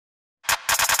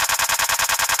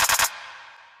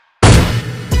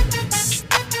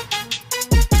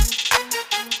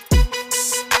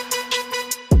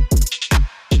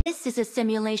is a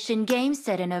simulation game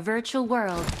set in a virtual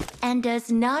world and does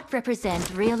not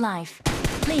represent real life.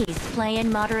 Please play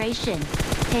in moderation,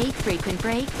 take frequent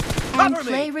breaks, and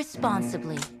play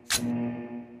responsibly.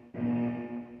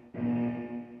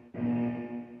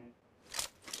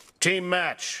 Team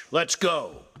match, let's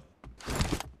go.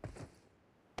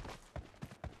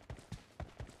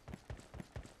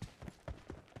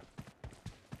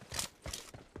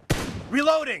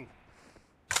 Reloading!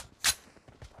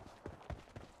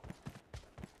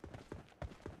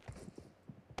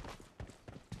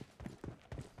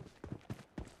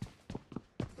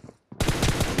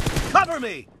 Cover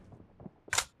me!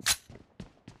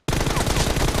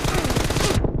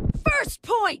 First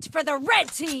point for the red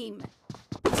team!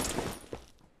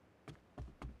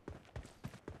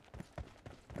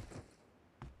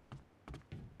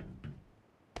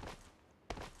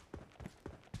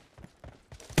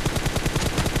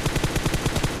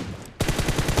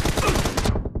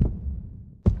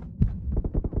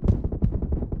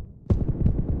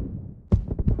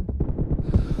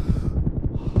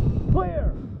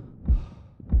 Clear!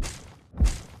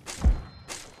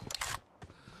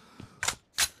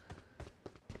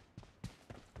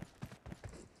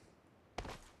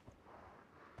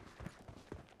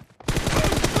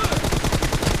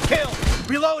 Kill!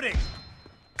 Reloading!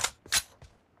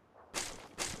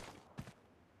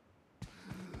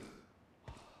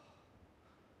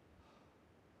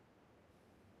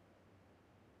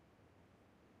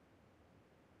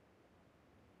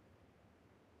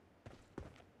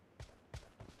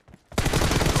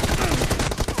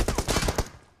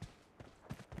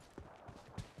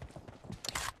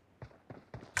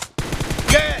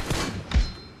 Dead!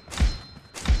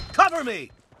 Cover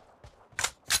me!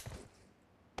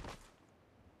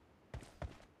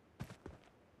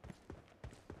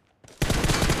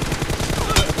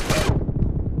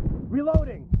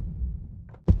 Reloading!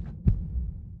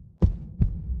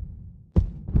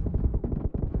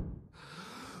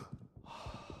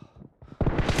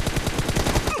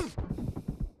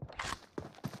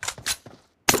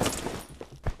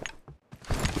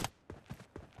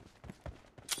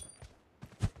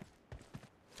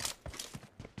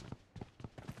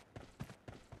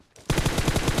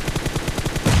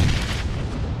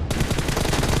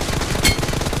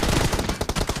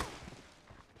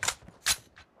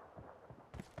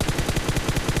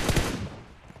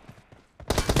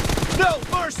 No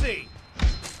mercy!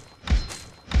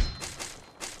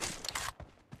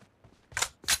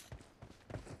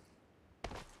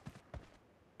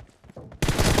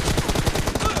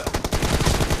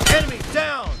 Enemy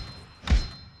down!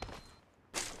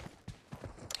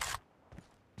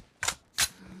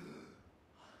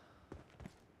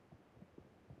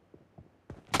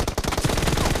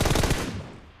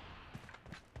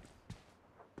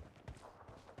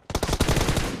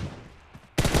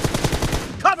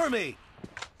 Cover me!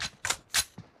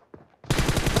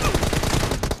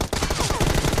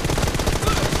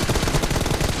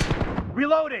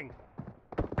 Reloading!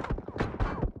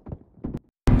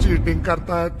 Cheating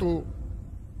करता है तू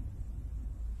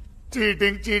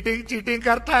cheating cheating cheating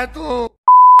करता है तू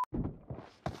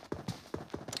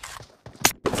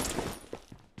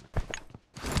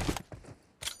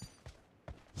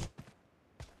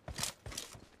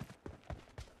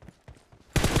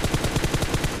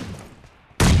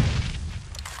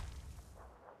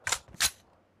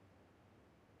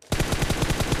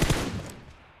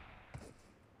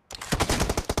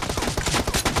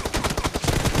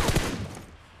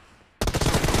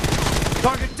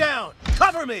Target down!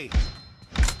 Cover me!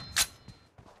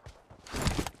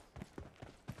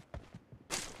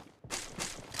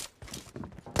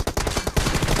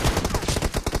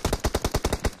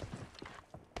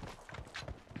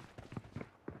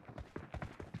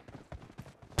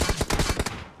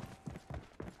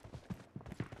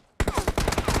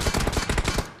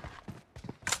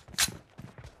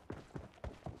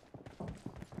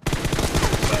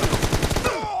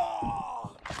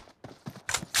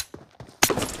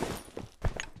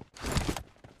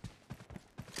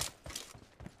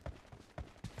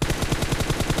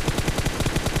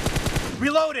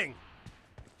 Reloading!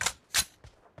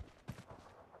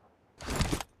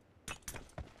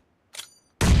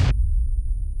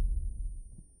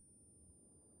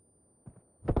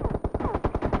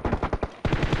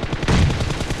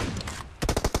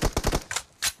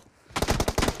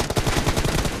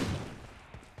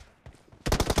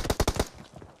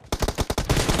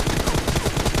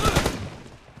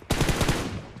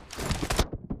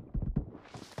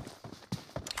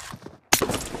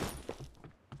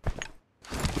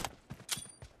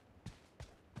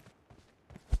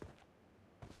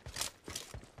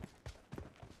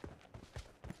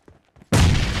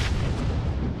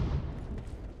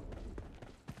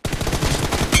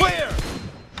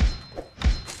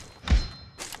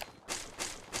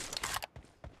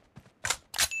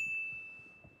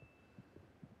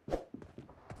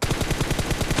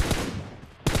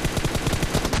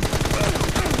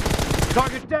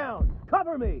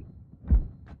 Cover me!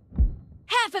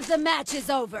 Half of the match is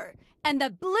over, and the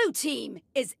blue team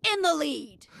is in the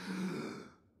lead.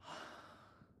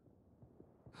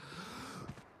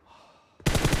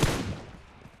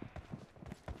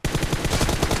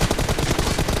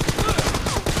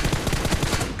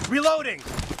 Reloading!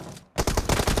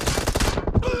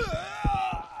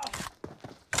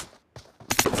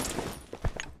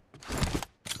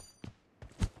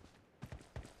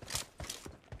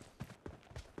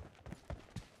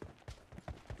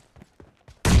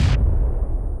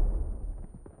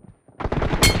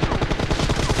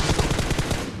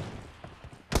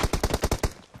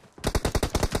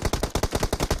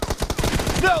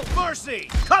 No mercy!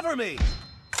 Cover me!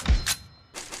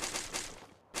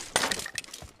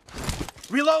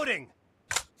 Reloading!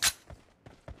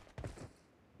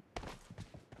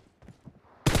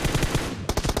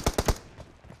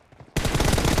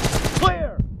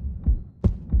 Clear!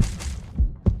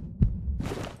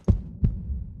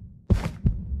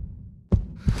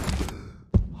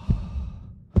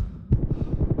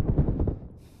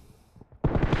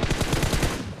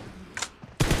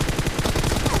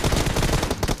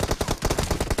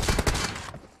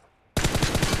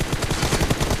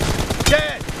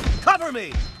 Dead! Cover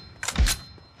me!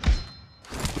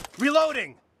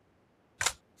 Reloading!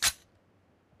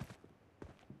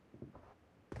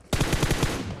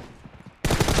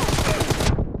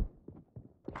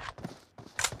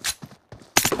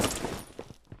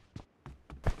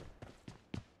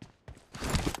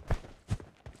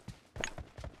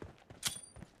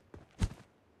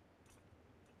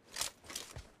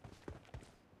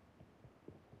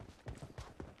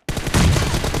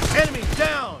 Enemy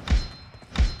down!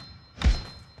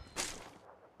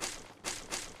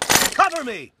 Cover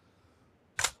me!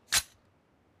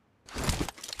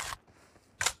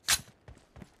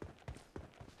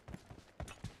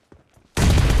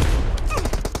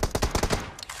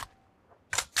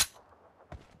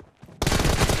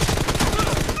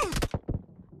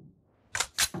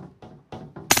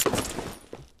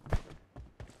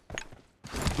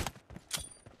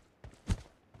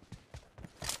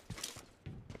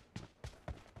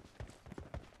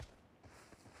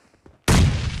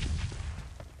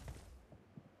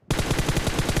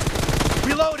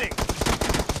 Reloading!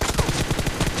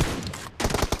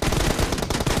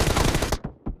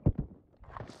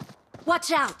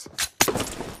 Watch out!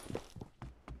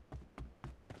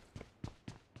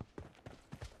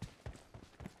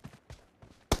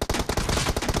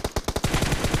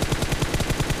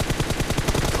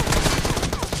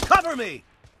 Cover me!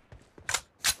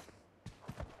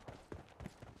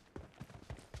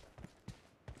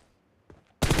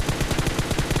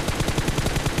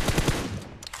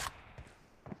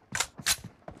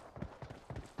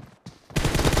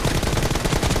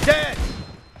 Dead!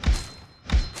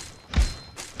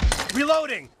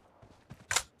 Reloading!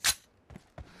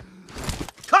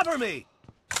 Cover me!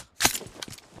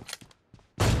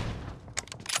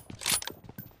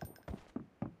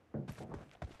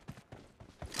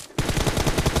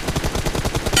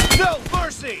 No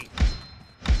mercy!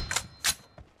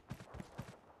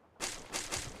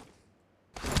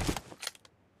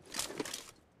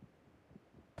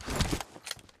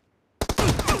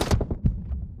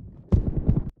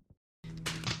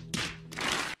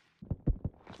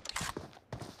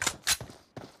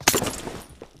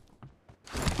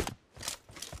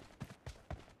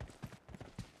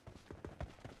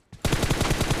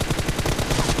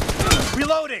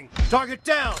 Reloading! Target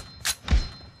down!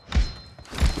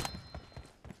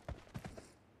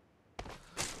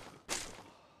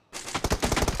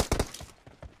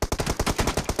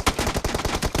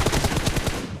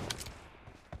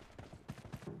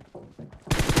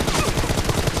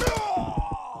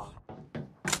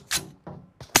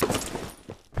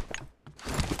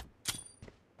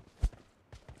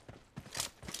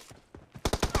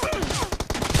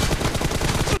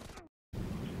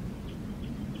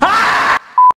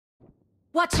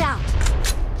 Watch out!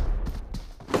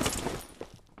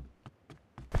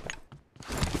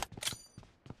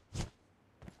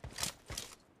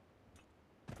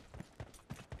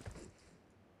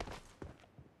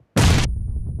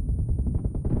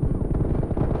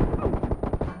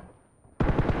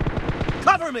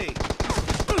 Cover me!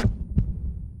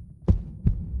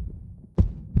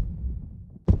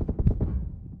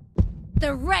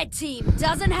 The red team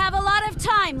doesn't have a lot of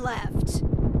time left.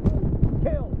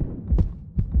 Kill!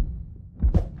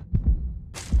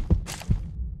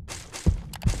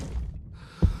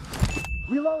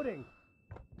 Reloading!